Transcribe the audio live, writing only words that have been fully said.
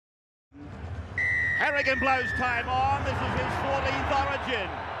Harrigan blows time on. This is his 14th origin.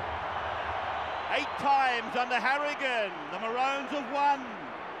 8 times under Harrigan. The Maroons have won.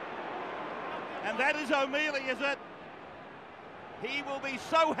 And that is O'Mealy, is it? He will be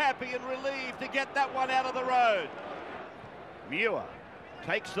so happy and relieved to get that one out of the road. Muir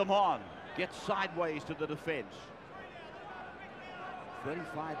takes them on, gets sideways to the defence.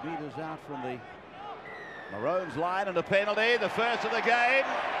 35 metres out from the Maroons line, and a penalty, the first of the game.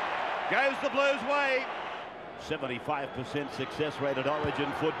 Goes the Blues' way. 75% success rate at Origin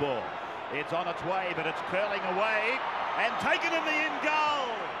football. It's on its way, but it's curling away and taken in the in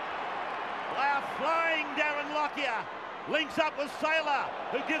goal by a flying Darren Lockyer. Links up with Saylor,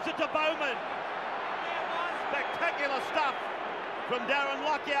 who gives it to Bowman. Spectacular stuff from Darren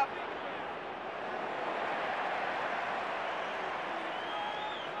Lockyer.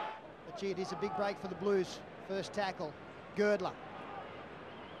 But gee, it is a big break for the Blues. First tackle, Girdler.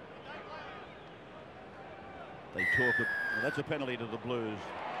 They talk of, well, that's a penalty to the Blues.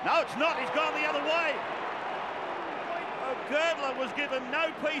 No, it's not. He's gone the other way. Oh, Girdler was given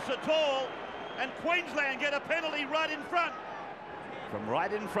no peace at all, and Queensland get a penalty right in front. From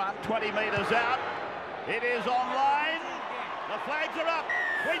right in front, 20 metres out. It is online. The flags are up.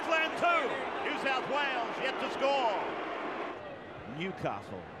 Queensland 2. New South Wales yet to score.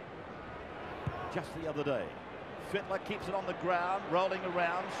 Newcastle. Just the other day. Fittler keeps it on the ground, rolling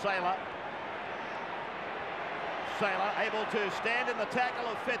around. Saylor able to stand in the tackle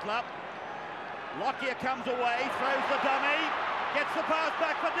of Fittler. Lockyer comes away, throws the dummy, gets the pass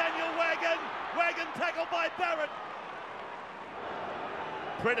back for Daniel Wagon. Wagon tackled by Barrett.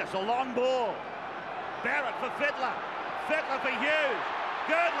 Prentice, a long ball. Barrett for Fittler. Fittler for Hughes.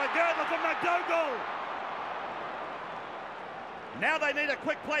 Girdler for McDougall. Now they need a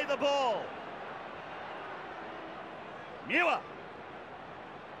quick play the ball. Muir.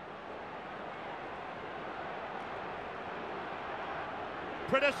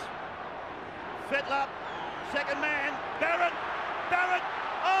 Prentice. Fittler. Second man. Barrett.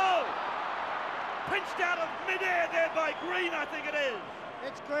 Oh! Pinched out of mid-air there by Green, I think it is.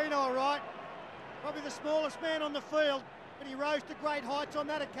 It's Green, all right. Probably the smallest man on the field, but he rose to great heights on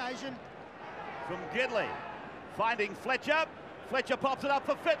that occasion. From Gidley, finding Fletcher. Fletcher pops it up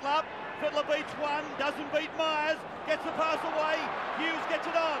for Fittler. Fittler beats one, doesn't beat Myers. Gets the pass away. Hughes gets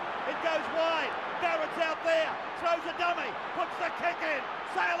it on. It goes wide. Barrett's out there. Throws a dummy. Puts the kick in.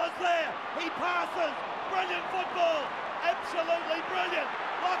 Saylor's there. He passes. Brilliant football. Absolutely brilliant.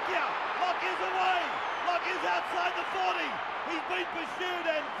 Lockyer's away. Lockyer's outside the 40. He's been pursued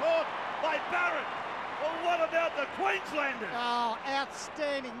and caught by Barrett. Well, what about the Queenslanders? Oh,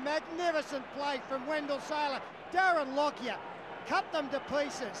 outstanding. Magnificent play from Wendell Saylor. Darren Lockyer cut them to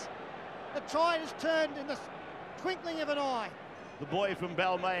pieces. The tide has turned in the twinkling of an eye. The boy from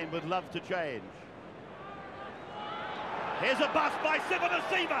Balmain would love to change. Here's a bust by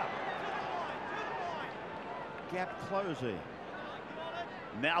Sivanasiva. Gap closing.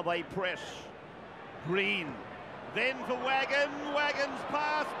 Now they press. Green. Then for Wagon. Wagon's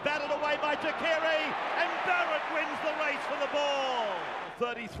pass batted away by Takiri, and Barrett wins the race for the ball.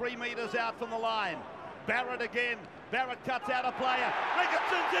 33 metres out from the line. Barrett again. Barrett cuts out a player.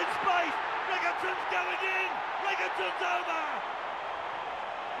 Ricketson's in space. Ricketson's going in. Ricketson's over.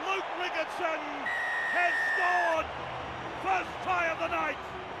 Luke Ricketson has scored. First try of the night.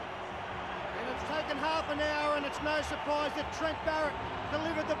 And it's taken half an hour, and it's no surprise that Trent Barrett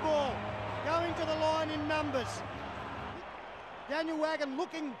delivered the ball. Going to the line in numbers. Daniel Wagon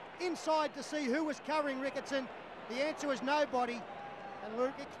looking inside to see who was covering Ricketson. The answer was nobody. And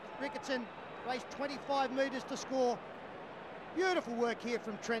Luke Ricketson raced 25 metres to score. Beautiful work here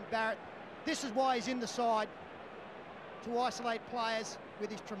from Trent Barrett. This is why he's in the side, to isolate players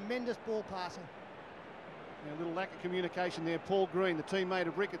with his tremendous ball passing. A little lack of communication there. Paul Green, the teammate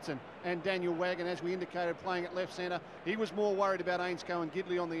of Ricketson, and Daniel Wagon, as we indicated, playing at left centre. He was more worried about Ainscoe and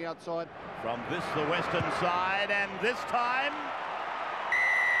Gidley on the outside. From this, the western side, and this time,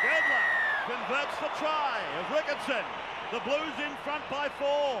 Girdler converts the try of Ricketson. The Blues in front by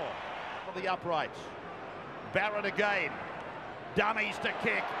 4. For the uprights. Barrett again. Dummies to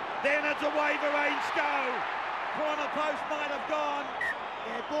kick. Then it's away for Ainscoe. Corner post might have gone.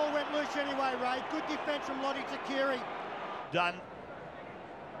 Yeah, ball went loose anyway, Ray. Good defence from Lottie Takiri. Done.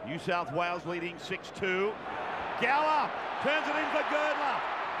 New South Wales leading 6-2. Gower turns it in for Girdler.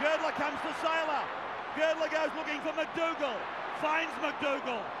 Girdler comes to Saylor. Girdler goes looking for McDougall. Finds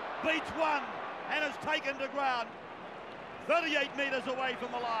McDougall. Beats one and is taken to ground. 38 metres away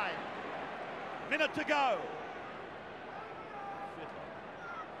from the line. Minute to go.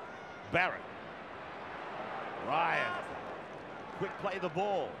 Barrett. Ryan. Quick play the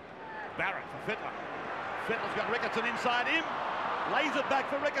ball. Barrett for Fittler. Fittler's got Ricketson inside him. Lays it back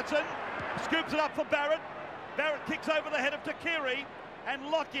for Ricketson. Scoops it up for Barrett. Barrett kicks over the head of Takiri. And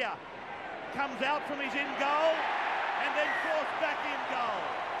Lockyer comes out from his in goal and then forced back in goal.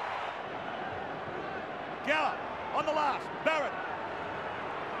 Gower on the last. Barrett.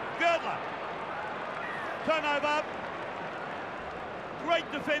 Girdler. Turnover. Great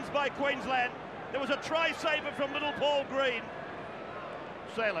defence by Queensland. There was a try saver from little Paul Green.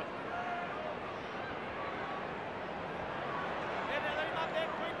 Sailor.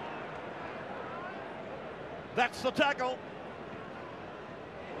 That's the tackle.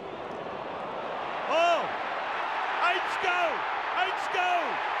 Oh! Aints go! Aints go!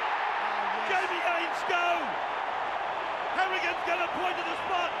 Jamie Aints go! Harrigan's going to point to the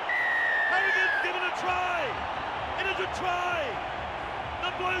spot. Harrigan's given a try. It is a try.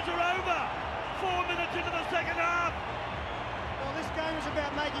 The Blues are over. 4 minutes into the second half. Well, this game is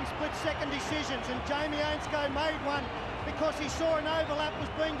about making split-second decisions, and Jamie Ainscough made one because he saw an overlap was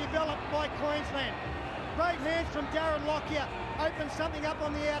being developed by Queensland. Great hands from Darren Lockyer, opened something up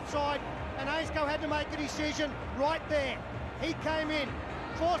on the outside, and Ainscough had to make a decision right there. He came in,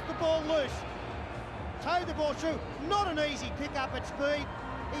 forced the ball loose, towed the ball through. Not an easy pick up at speed.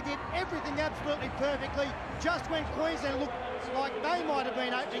 He did everything absolutely perfectly, just when Queensland looked like they might have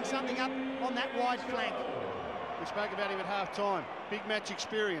been opening something up on that wide flank. We spoke about him at half-time. Big match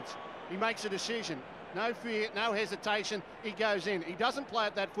experience. He makes a decision. No fear, no hesitation. He goes in. He doesn't play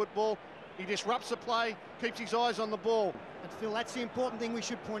at that football. He disrupts the play, keeps his eyes on the ball. And Phil, that's the important thing we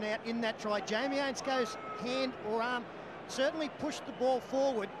should point out in that try. Jamie Ainscough's hand or arm certainly pushed the ball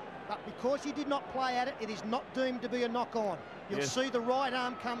forward, but because he did not play at it, it is not deemed to be a knock-on. You'll see the right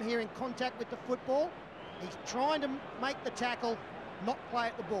arm come here in contact with the football. He's trying to make the tackle, not play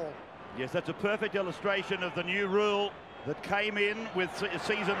at the ball. Yes, that's a perfect illustration of the new rule that came in with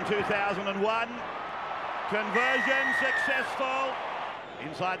season 2001. Conversion successful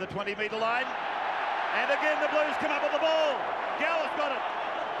inside the 20-metre line. And again, the Blues come up with the ball. Gower's got it.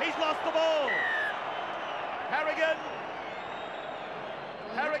 He's lost the ball. Harrigan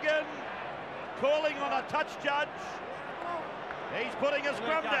calling on a touch judge. He's putting a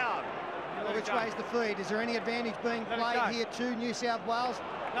scrum down. Well, which way's the feed? Is there any advantage being played here to New South Wales?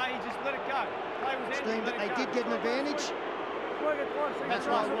 No, you just let it go. It's deemed that they did get an advantage. That's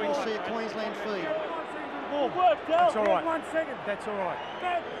why we will see a Queensland feed. That's all right. 1 second. That's all right.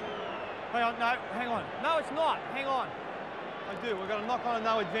 Hang on, no, hang on. No, it's not. Hang on. I do. We've got a knock on and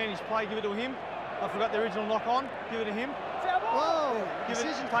no advantage play. Give it to him. I forgot the original knock on. Give it to him. Whoa! Give it.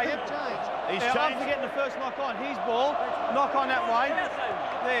 Take it. Changed. He's now, changed. I'm forgetting the first knock on. His ball. Knock on that way.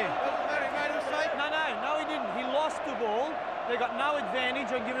 There. No, he didn't. He lost the ball. They got no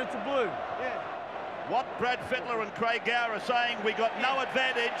advantage on giving it to Blue. Yeah. What Brad Fittler and Craig Gower are saying, we got no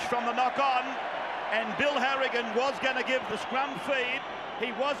advantage from the knock-on, and Bill Harrigan was going to give the scrum feed.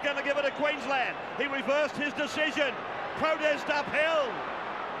 He was going to give it to Queensland. He reversed his decision. Protest upheld.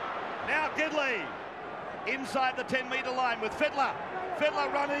 Now Gidley inside the 10-metre line with Fittler.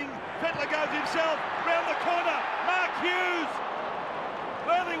 Fittler running. Fittler goes himself round the corner. Mark Hughes.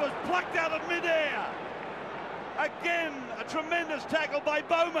 Well, he was plucked out of midair. Again, a tremendous tackle by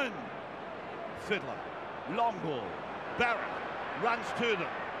Bowman. Fittler, long ball. Barrett runs to them.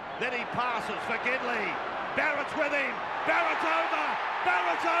 Then he passes for Gidley. Barrett's with him. Barrett's over.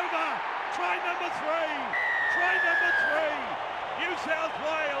 Barrett's over. Try number 3. Try number 3. New South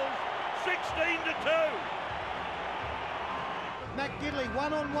Wales, 16-2. Matt Gidley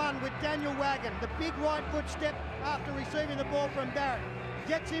one-on-one with Daniel Wagon. The big right foot step after receiving the ball from Barrett.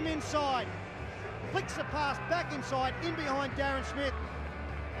 Gets him inside. Flicks the pass back inside, in behind Darren Smith.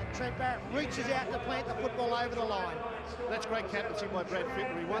 And Trent Barrett reaches out to plant the football over the line. That's great captaincy by Brad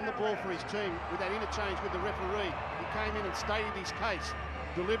Fittler. He won the ball for his team with that interchange with the referee. He came in and stated his case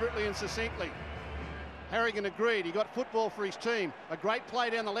deliberately and succinctly. Harrigan agreed. He got football for his team. A great play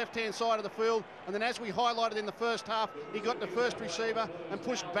down the left-hand side of the field. And then as we highlighted in the first half, he got the first receiver and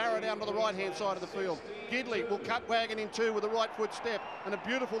pushed Barrett down to the right-hand side of the field. Gidley will cut Wagon in two with a right foot step and a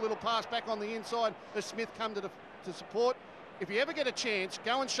beautiful little pass back on the inside as Smith come to support. If you ever get a chance,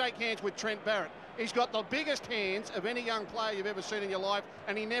 go and shake hands with Trent Barrett. He's got the biggest hands of any young player you've ever seen in your life,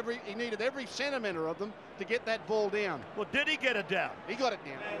 and he needed every centimetre of them to get that ball down. Well, did he get it down? He got it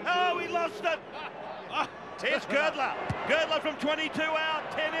down. Oh, he lost it. Here's Girdler. Girdler from 22 out,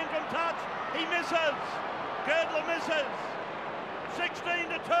 10 in from touch. He misses. Girdler misses.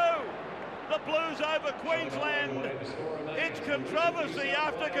 16-2. The Blues over Queensland. It's controversy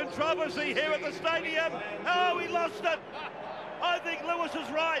after controversy here at the stadium. Oh, he lost it. I think Lewis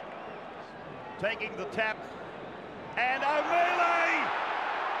is right. Taking the tap. And O'Mealy.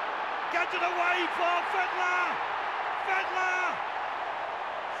 Gets it away for Fittler. Fittler.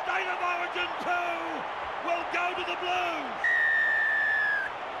 State of Origin 2 will go to the Blues.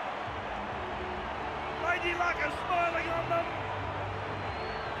 Lady Luck is smiling on them.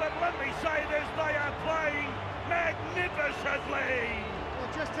 But let me say this, they are playing magnificently.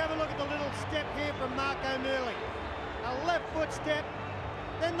 Well, just have a look at the little step here from Mark O'Neilly. A left foot step,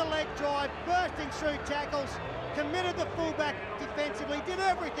 then the leg drive, bursting through tackles, committed the fullback defensively, did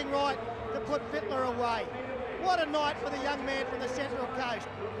everything right to put Fittler away. What a night for the young man from the Central Coast.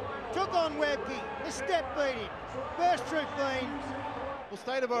 Took on Webke, the step beat him, burst through Fiend. Well,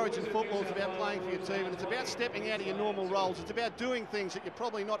 State of Origin football is about playing for your team, and it's about stepping out of your normal roles. It's about doing things that you're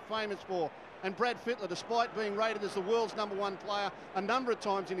probably not famous for. And Brad Fittler, despite being rated as the world's #1 player a number of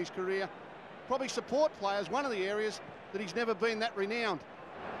times in his career, probably support players, one of the areas that he's never been that renowned.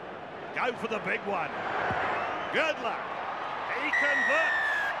 Go for the big one. Good luck. He converts.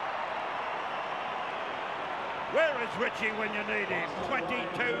 Where is Richie when you need him?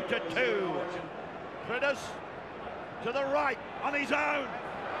 22-2. Critters to the right, on his own.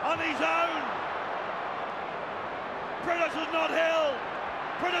 On his own. Critters is not held.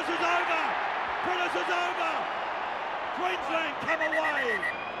 Critters is over. Critters is over. Queensland come away.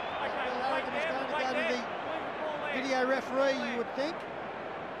 Well, Harrigan is going to go to the video referee, you would think.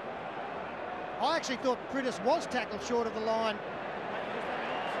 I actually thought Critters was tackled short of the line.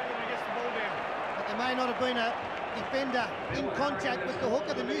 But there may not have been a defender in contact with the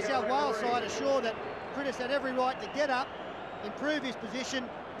hooker. The New South Wales side are sure that Critters had every right to get up, improve his position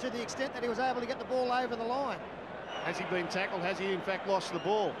to the extent that he was able to get the ball over the line. Has he been tackled? Has he in fact lost the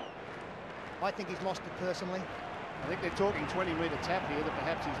ball? I think he's lost it personally. I think they're talking 20-metre tap here, that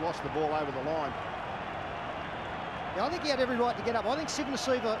perhaps he's lost the ball over the line. Yeah, I think he had every right to get up. I think Sidney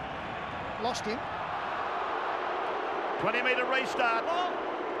Seaver lost him. 20-metre restart.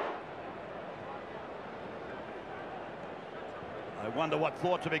 I wonder what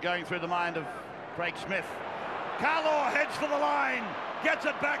thoughts will be going through the mind of Craig Smith. Carlaw heads for the line, gets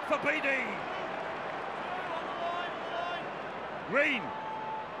it back for Beattie. Green,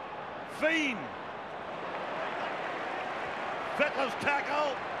 Fiend. Fittler's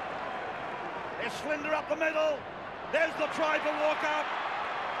tackle. There's Slender up the middle. There's the try for Walker.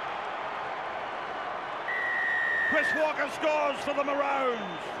 Chris Walker scores for the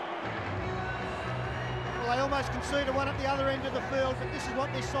Maroons. Well, they almost conceded one at the other end of the field, but this is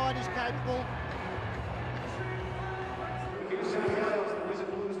what this side is capable.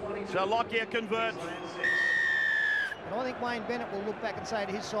 So Lockyer converts. But I think Wayne Bennett will look back and say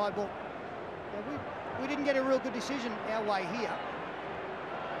to his side, well, yeah, we didn't get a real good decision our way here.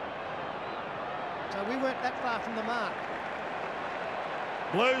 So we weren't that far from the mark.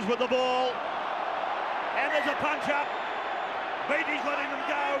 Blues with the ball. And there's a punch up. Beattie's letting them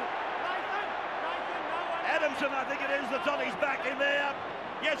go. Adamson, I think it is, that's on his back in there.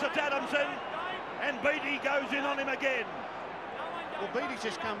 Yes, it's Adamson. And Beattie goes in on him again. Well, Beattie's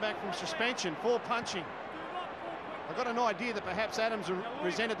just come back from suspension for punching. I got an idea that perhaps Adams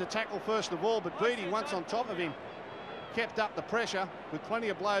resented the tackle first of all, but Beattie, once on top of him, kept up the pressure with plenty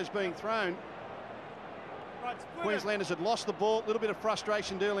of blows being thrown. Queenslanders had lost the ball, a little bit of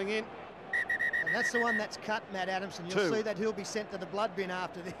frustration dealing in. And that's the one that's cut, Matt Adamson. You'll see that he'll be sent to the blood bin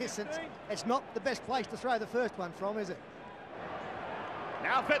after this. It's not the best place to throw the first one from, is it?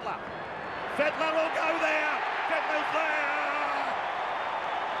 Now Fittler. Fittler will go there. Fittler's there.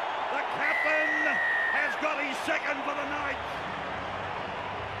 The captain has got his second for the night.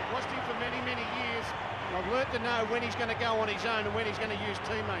 Watched him for many, many years. I've learnt to know when he's going to go on his own and when he's going to use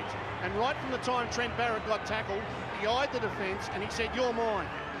teammates. And right from the time Trent Barrett got tackled, he eyed the defence and he said, "You're mine."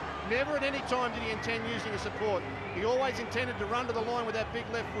 Never at any time did he intend using a support. He always intended to run to the line with that big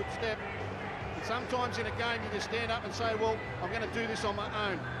left foot step. And sometimes in a game you just stand up and say, well, I'm going to do this on my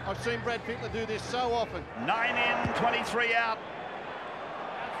own. I've seen Brad Fittler do this so often. 9 in, 23 out.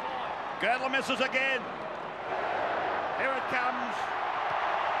 Girdler misses again. Here it comes.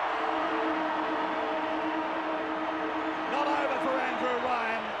 Not over for Andrew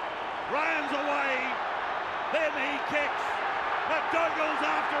Ryan. Ryan's away. Then he kicks. McDougall's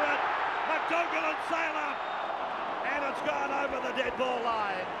after it. McDougall and Sailor. And it's gone over the dead ball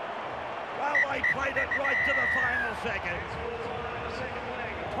line. Well, they played it right to the final seconds.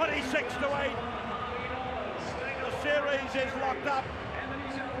 26-8. The series is locked up.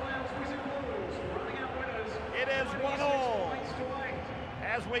 It is 1-1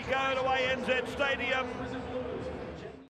 as we go to ANZ Stadium